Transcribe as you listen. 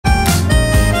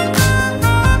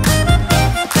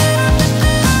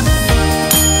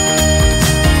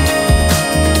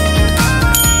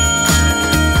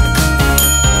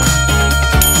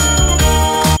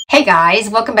guys,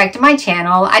 welcome back to my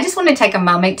channel. I just want to take a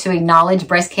moment to acknowledge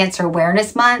Breast Cancer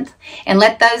Awareness Month and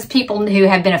let those people who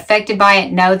have been affected by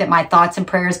it know that my thoughts and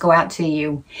prayers go out to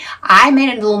you. I made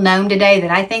a little gnome today that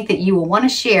I think that you will want to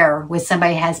share with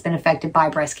somebody who has been affected by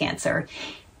breast cancer.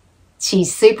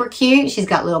 She's super cute. She's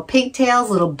got little pigtails,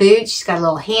 little boots. She's got a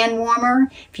little hand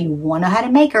warmer. If you want to know how to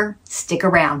make her, stick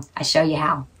around. I show you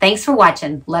how. Thanks for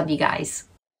watching. Love you guys.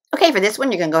 Okay, for this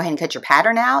one, you're going to go ahead and cut your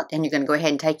pattern out, and you're going to go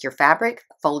ahead and take your fabric,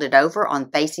 fold it over on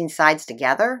facing sides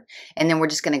together, and then we're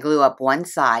just going to glue up one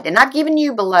side. And I've given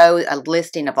you below a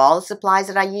listing of all the supplies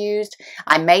that I used.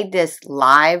 I made this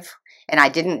live, and I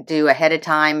didn't do ahead of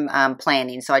time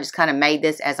planning, so I just kind of made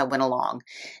this as I went along.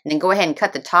 And then go ahead and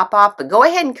cut the top off, but go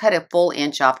ahead and cut a full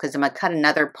inch off because I'm going to cut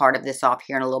another part of this off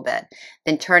here in a little bit.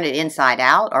 Then turn it inside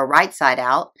out or right side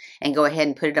out and go ahead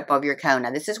and put it up over your cone.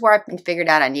 Now this is where I figured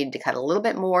out I needed to cut a little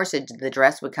bit more so the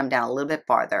dress would come down a little bit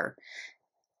farther.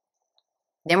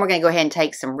 Then we're going to go ahead and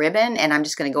take some ribbon, and I'm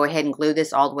just going to go ahead and glue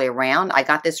this all the way around. I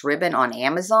got this ribbon on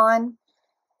Amazon.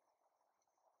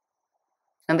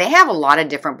 And they have a lot of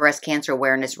different breast cancer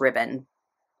awareness ribbon.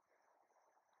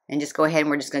 And just go ahead and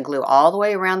we're just going to glue all the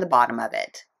way around the bottom of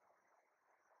it.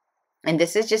 And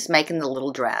this is just making the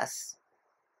little dress.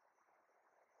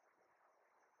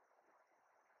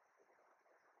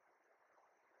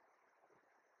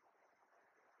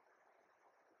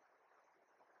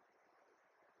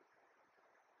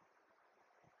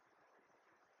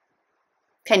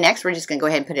 Okay, next we're just going to go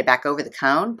ahead and put it back over the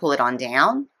cone, pull it on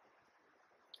down.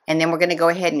 And then we're going to go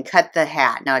ahead and cut the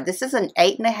hat. Now this is an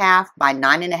 8.5 by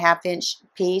 9.5 inch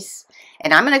piece.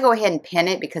 And I'm going to go ahead and pin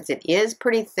it because it is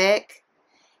pretty thick.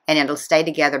 And it'll stay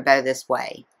together better this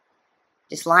way.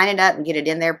 Just line it up and get it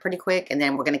in there pretty quick. And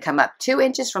then we're going to come up 2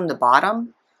 inches from the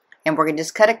bottom. And we're going to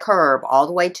just cut a curve all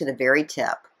the way to the very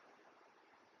tip.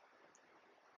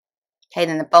 Okay,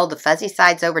 then fold the fuzzy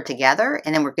sides over together,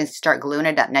 and then we're going to start gluing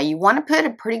it up. Now, you want to put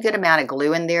a pretty good amount of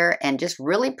glue in there and just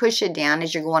really push it down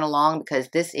as you're going along because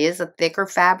this is a thicker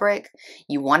fabric.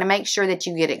 You want to make sure that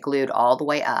you get it glued all the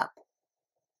way up.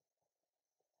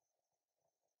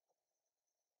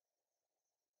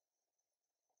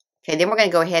 Okay, then we're going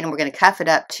to go ahead and we're going to cuff it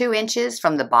up 2 inches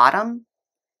from the bottom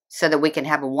so that we can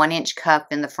have a 1 inch cuff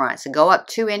in the front. So go up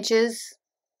 2 inches,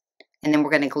 and then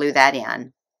we're going to glue that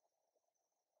in.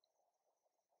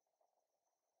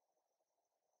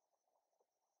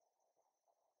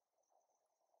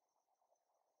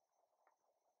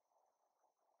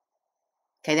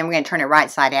 Okay, then we're going to turn it right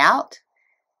side out,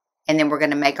 and then we're going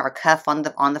to make our cuff on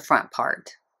the front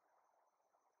part.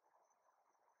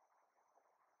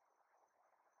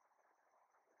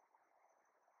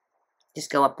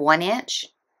 Just go up 1 inch.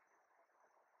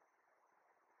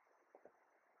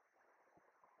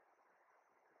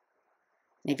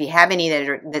 And if you have any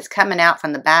that's coming out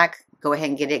from the back, go ahead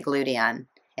and get it glued in.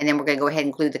 And then we're going to go ahead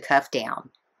and glue the cuff down.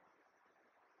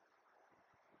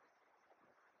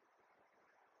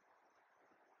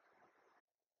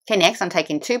 Okay, next I'm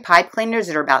taking 2 pipe cleaners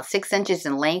that are about 6 inches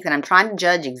in length, and I'm trying to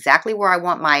judge exactly where I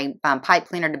want my pipe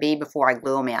cleaner to be before I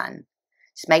glue them in.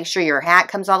 Just make sure your hat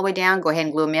comes all the way down, go ahead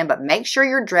and glue them in, but make sure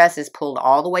your dress is pulled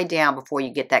all the way down before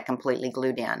you get that completely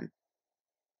glued in.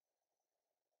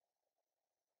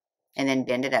 And then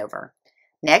bend it over.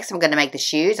 Next I'm going to make the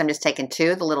shoes. I'm just taking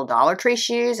 2 of the little Dollar Tree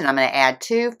shoes, and I'm going to add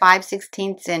 2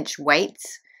 5/16 inch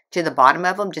weights to the bottom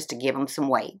of them just to give them some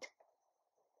weight.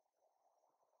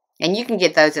 And you can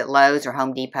get those at Lowe's or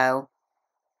Home Depot.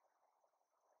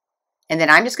 And then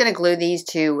I'm just going to glue these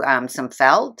to some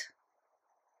felt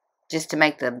just to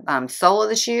make the sole of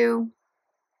the shoe.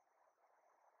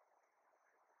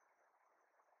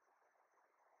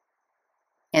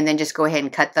 And then just go ahead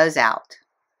and cut those out.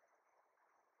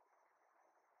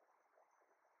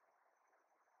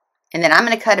 And then I'm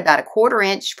going to cut about 1/4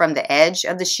 inch from the edge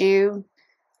of the shoe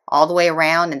all the way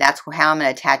around, and that's how I'm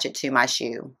going to attach it to my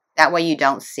shoe. That way you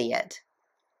don't see it.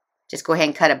 Just go ahead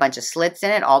and cut a bunch of slits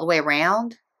in it all the way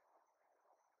around.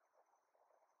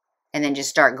 And then just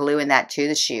start gluing that to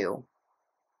the shoe.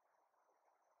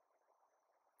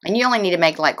 And you only need to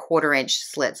make like 1/4 inch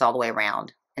slits all the way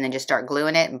around. And then just start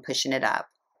gluing it and pushing it up.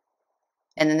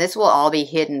 And then this will all be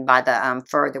hidden by the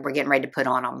fur that we're getting ready to put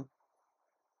on them.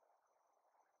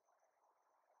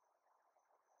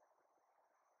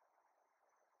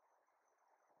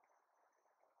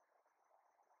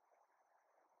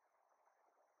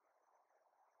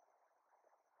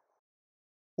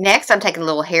 Next, I'm taking a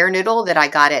little hair noodle that I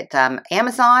got at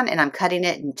Amazon, and I'm cutting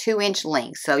it in 2 inch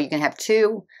lengths. So you can have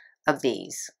 2 of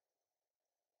these.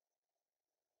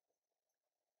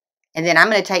 And then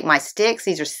I'm going to take my sticks.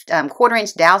 These are 1/4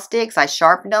 inch dowel sticks. I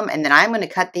sharpened them, and then I'm going to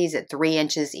cut these at 3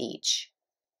 inches each.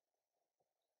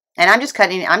 And I'm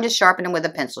just sharpening with a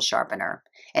pencil sharpener.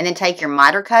 And then take your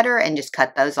miter cutter and just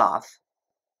cut those off.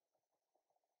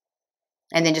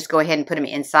 And then just go ahead and put them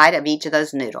inside of each of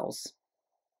those noodles.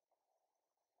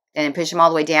 And then push them all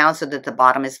the way down so that the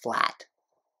bottom is flat.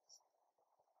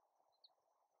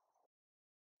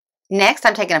 Next,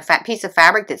 I'm taking a fat piece of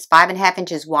fabric that's 5.5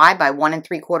 inches wide by 1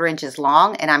 3/4 inches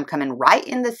long, and I'm coming right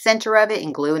in the center of it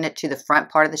and gluing it to the front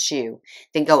part of the shoe.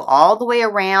 Then go all the way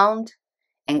around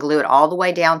and glue it all the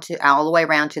way around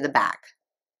to the back.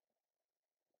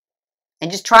 And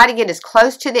just try to get as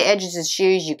close to the edges of the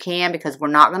shoe as you can, because we're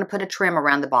not going to put a trim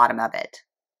around the bottom of it.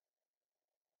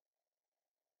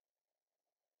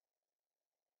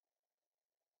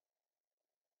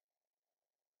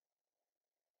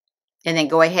 And then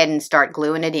go ahead and start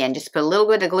gluing it in. Just put a little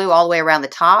bit of glue all the way around the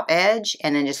top edge,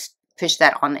 and then just push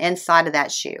that on the inside of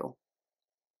that shoe.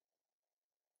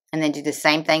 And then do the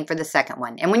same thing for the second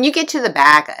one. And when you get to the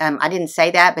back, I didn't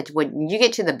say that, but when you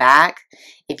get to the back,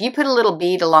 if you put a little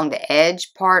bead along the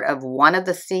edge part of one of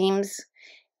the seams,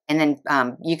 and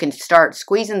then you can start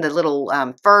squeezing the little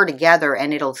fur together,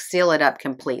 and it'll seal it up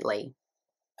completely.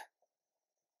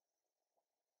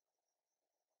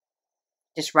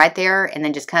 Just right there, and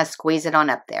then just kind of squeeze it on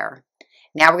up there.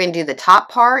 Now we're going to do the top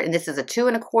part, and this is a 2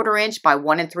 1/4 inch by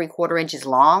 1 3/4 inches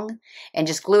long, and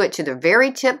just glue it to the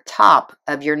very tip top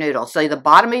of your noodle. So the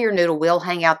bottom of your noodle will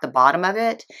hang out the bottom of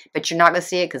it, but you're not going to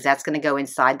see it because that's going to go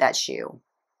inside that shoe.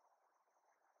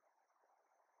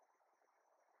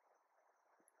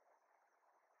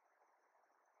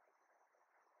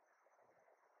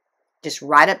 Just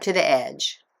right up to the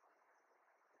edge.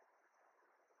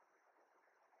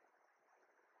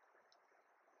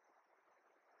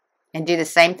 And do the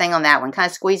same thing on that one. Kind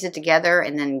of squeeze it together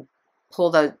and then pull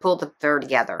the fur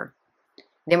together.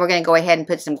 Then we're going to go ahead and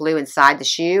put some glue inside the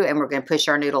shoe, and we're going to push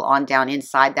our noodle on down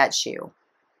inside that shoe.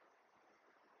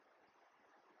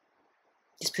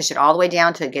 Just push it all the way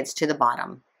down till it gets to the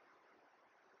bottom.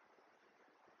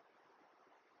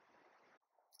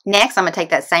 Next, I'm going to take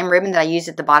that same ribbon that I used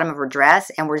at the bottom of her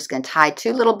dress, and we're just going to tie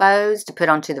 2 little bows to put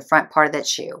onto the front part of that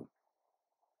shoe.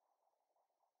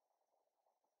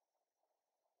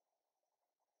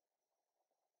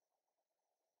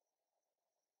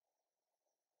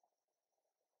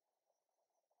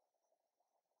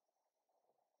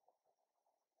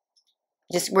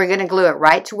 We're going to glue it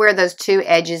right to where those 2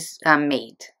 edges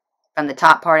meet, from the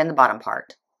top part and the bottom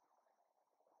part.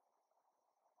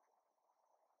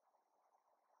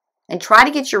 And try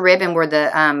to get your ribbon where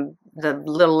the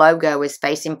little logo is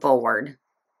facing forward.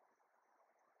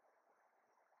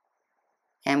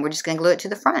 And we're just going to glue it to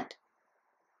the front.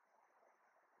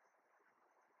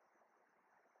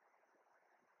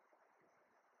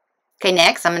 Okay,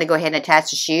 next I'm going to go ahead and attach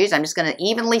the shoes. I'm just going to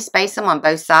evenly space them on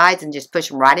both sides and just push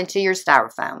them right into your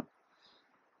styrofoam.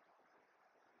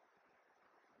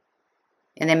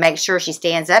 And then make sure she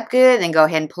stands up good, and go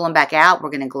ahead and pull them back out.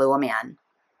 We're going to glue them in.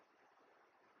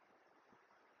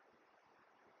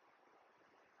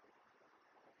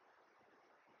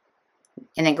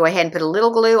 And then go ahead and put a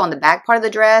little glue on the back part of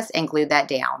the dress and glue that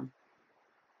down.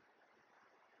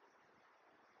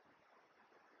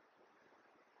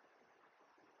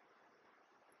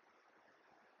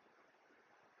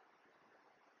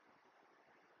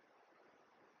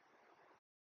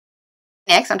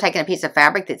 Next, I'm taking a piece of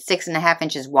fabric that's 6.5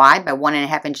 inches wide by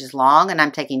 1.5 inches long, and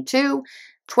I'm taking 2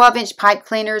 12-inch pipe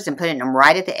cleaners and putting them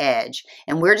right at the edge.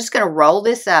 And we're just going to roll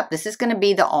this up. This is going to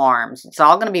be the arms. It's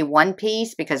all going to be one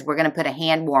piece because we're going to put a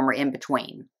hand warmer in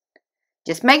between.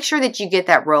 Just make sure that you get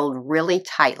that rolled really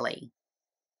tightly.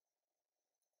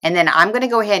 And then I'm going to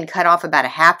go ahead and cut off about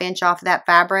 1/2 inch off of that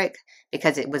fabric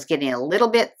because it was getting a little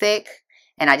bit thick.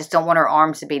 And I just don't want her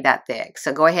arms to be that thick.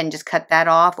 So go ahead and just cut that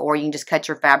off, or you can just cut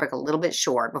your fabric a little bit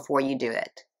short before you do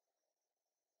it.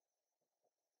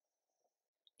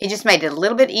 It just made it a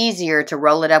little bit easier to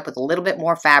roll it up with a little bit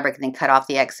more fabric and then cut off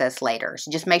the excess later.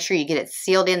 So just make sure you get it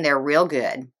sealed in there real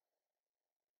good.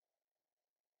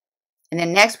 And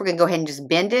then next we're going to go ahead and just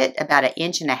bend it about 1.5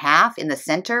 inches in the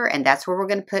center, and that's where we're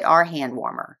going to put our hand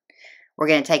warmer. We're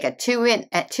going to take a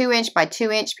 2-inch by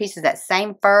 2-inch piece of that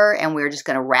same fur, and we're just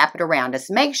going to wrap it around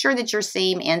us. Make sure that your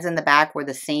seam ends in the back where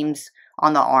the seams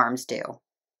on the arms do.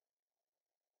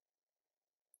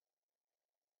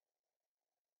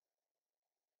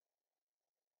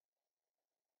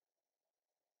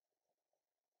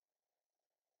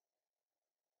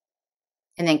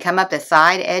 And then come up the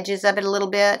side edges of it a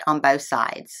little bit on both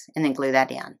sides, and then glue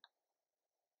that in.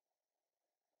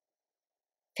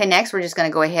 Okay, next we're just going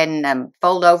to go ahead and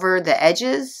fold over the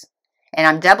edges, and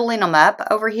I'm doubling them up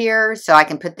over here so I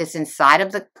can put this inside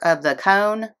of the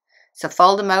cone. So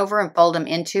fold them over and fold them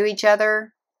into each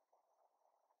other,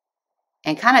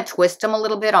 and kind of twist them a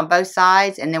little bit on both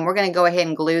sides. And then we're going to go ahead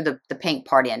and glue the pink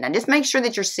part in. Now just make sure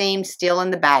that your seam's still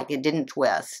in the back. It didn't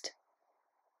twist.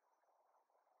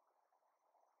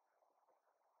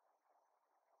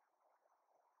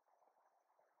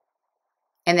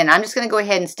 And then I'm just going to go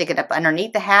ahead and stick it up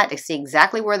underneath the hat to see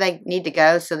exactly where they need to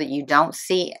go so that you don't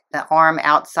see the arm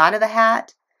outside of the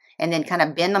hat. And then kind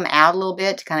of bend them out a little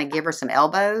bit to kind of give her some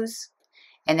elbows.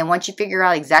 And then once you figure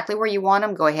out exactly where you want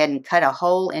them, go ahead and cut a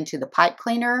hole into the pipe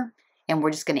cleaner. And we're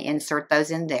just going to insert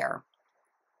those in there.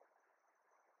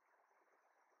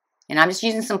 And I'm just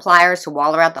using some pliers to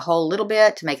waller out the hole a little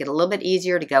bit to make it a little bit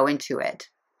easier to go into it.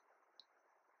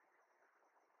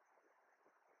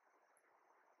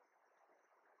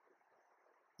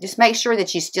 Just make sure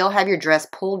that you still have your dress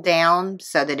pulled down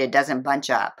so that it doesn't bunch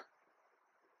up.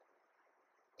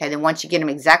 Okay, then once you get them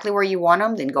exactly where you want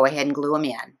them, then go ahead and glue them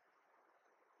in.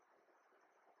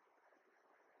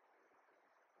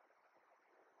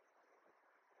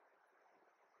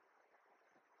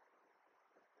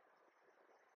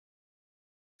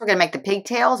 We're going to make the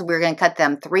pigtails. We're going to cut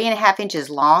them 3.5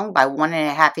 inches long by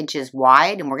 1.5 inches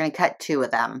wide, and we're going to cut 2 of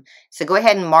them. So go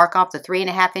ahead and mark off the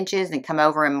 3.5 inches and come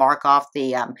over and mark off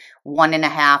the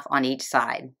 1.5 on each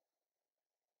side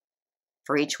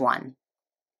for each one.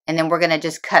 And then we're going to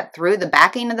just cut through the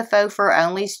backing of the faux fur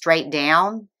only straight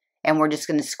down, and we're just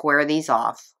going to square these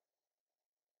off.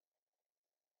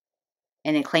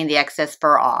 And then clean the excess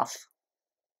fur off.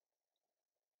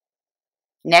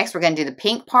 Next, we're going to do the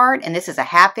pink part, and this is a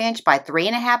 1/2 inch by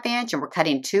 3.5 inch, and we're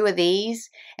cutting 2 of these,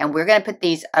 and we're going to put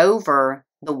these over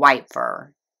the white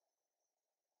fur.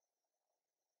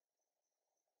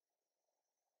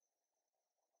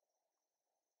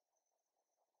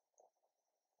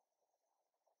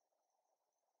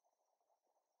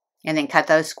 And then cut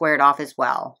those squared off as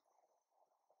well.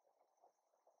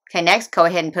 Okay, next, go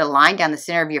ahead and put a line down the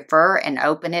center of your fur and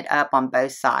open it up on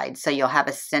both sides. So you'll have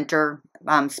a center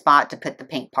spot to put the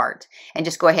pink part. And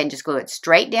just go ahead and just glue it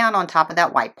straight down on top of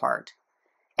that white part.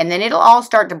 And then it'll all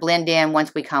start to blend in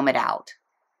once we comb it out.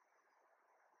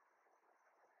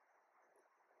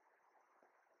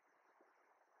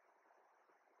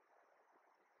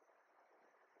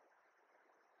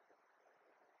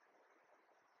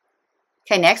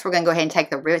 Okay, next we're going to go ahead and take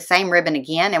the same ribbon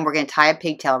again, and we're going to tie a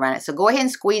pigtail around it. So go ahead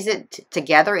and squeeze it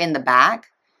together in the back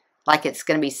like it's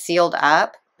going to be sealed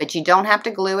up, but you don't have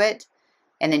to glue it,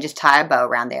 and then just tie a bow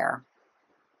around there.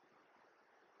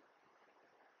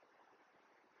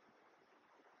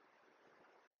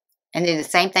 And do the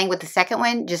same thing with the second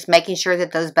one, just making sure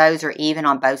that those bows are even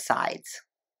on both sides.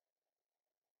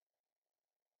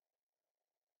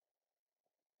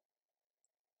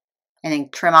 And then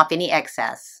trim off any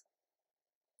excess.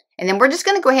 And then we're just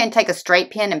going to go ahead and take a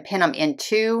straight pin and pin them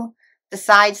into the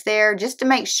sides there just to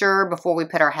make sure before we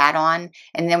put our hat on.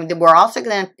 And then we're also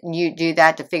going to do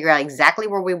that to figure out exactly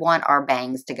where we want our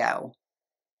bangs to go.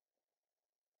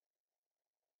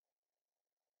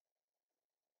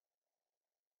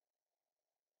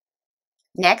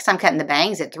 Next, I'm cutting the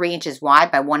bangs at 3 inches wide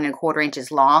by 1.25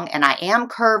 inches long, and I am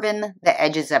curving the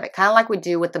edges of it, kind of like we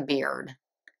do with the beard.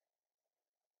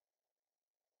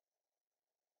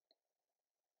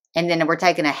 And then we're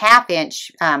taking a 1/2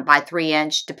 inch by 3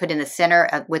 inch to put in the center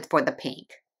for the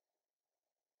pink.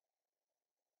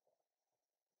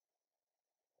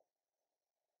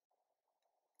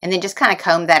 And then just kind of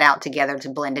comb that out together to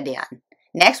blend it in.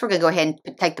 Next, we're going to go ahead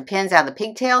and take the pins out of the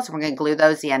pigtails, and we're going to glue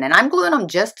those in. And I'm gluing them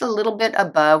just a little bit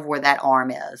above where that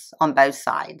arm is on both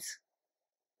sides.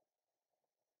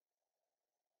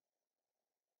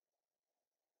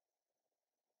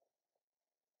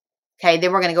 Okay,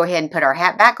 then we're going to go ahead and put our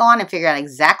hat back on and figure out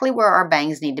exactly where our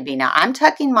bangs need to be. Now, I'm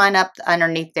tucking mine up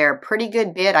underneath there a pretty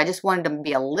good bit. I just wanted them to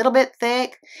be a little bit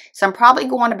thick. So I'm probably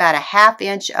going about a 1/2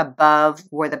 inch above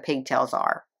where the pigtails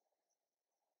are.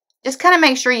 Just kind of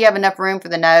make sure you have enough room for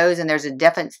the nose and there's a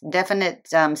definite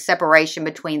separation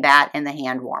between that and the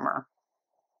hand warmer.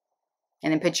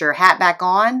 And then put your hat back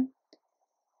on.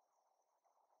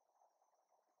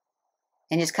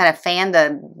 And just kind of fan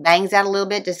the bangs out a little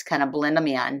bit, just kind of blend them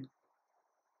in.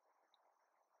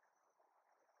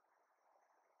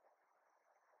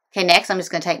 Okay, next I'm just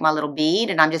going to take my little bead,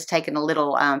 and I'm just taking a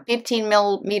little 15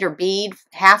 millimeter bead,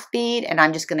 half bead, and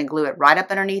I'm just going to glue it right up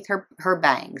underneath her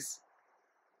bangs.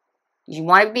 You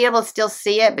want to be able to still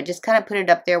see it, but just kind of put it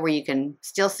up there where you can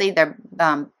still see the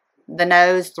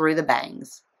nose through the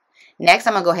bangs. Next,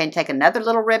 I'm going to go ahead and take another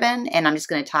little ribbon, and I'm just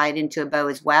going to tie it into a bow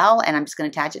as well, and I'm just going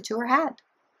to attach it to her hat.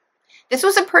 This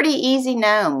was a pretty easy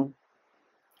gnome.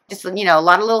 Just, you know, a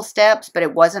lot of little steps, but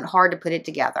it wasn't hard to put it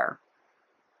together.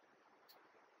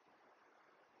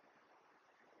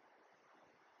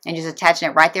 And just attaching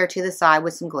it right there to the side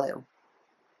with some glue.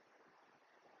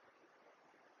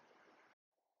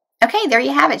 Okay, there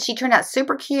you have it. She turned out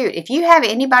super cute. If you have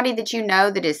anybody that you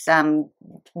know that is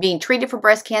being treated for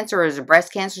breast cancer or is a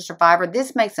breast cancer survivor,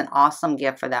 this makes an awesome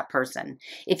gift for that person.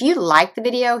 If you like the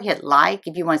video, hit like.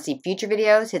 If you want to see future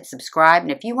videos, hit subscribe.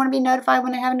 And if you want to be notified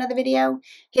when I have another video,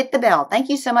 hit the bell. Thank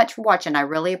you so much for watching. I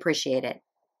really appreciate it.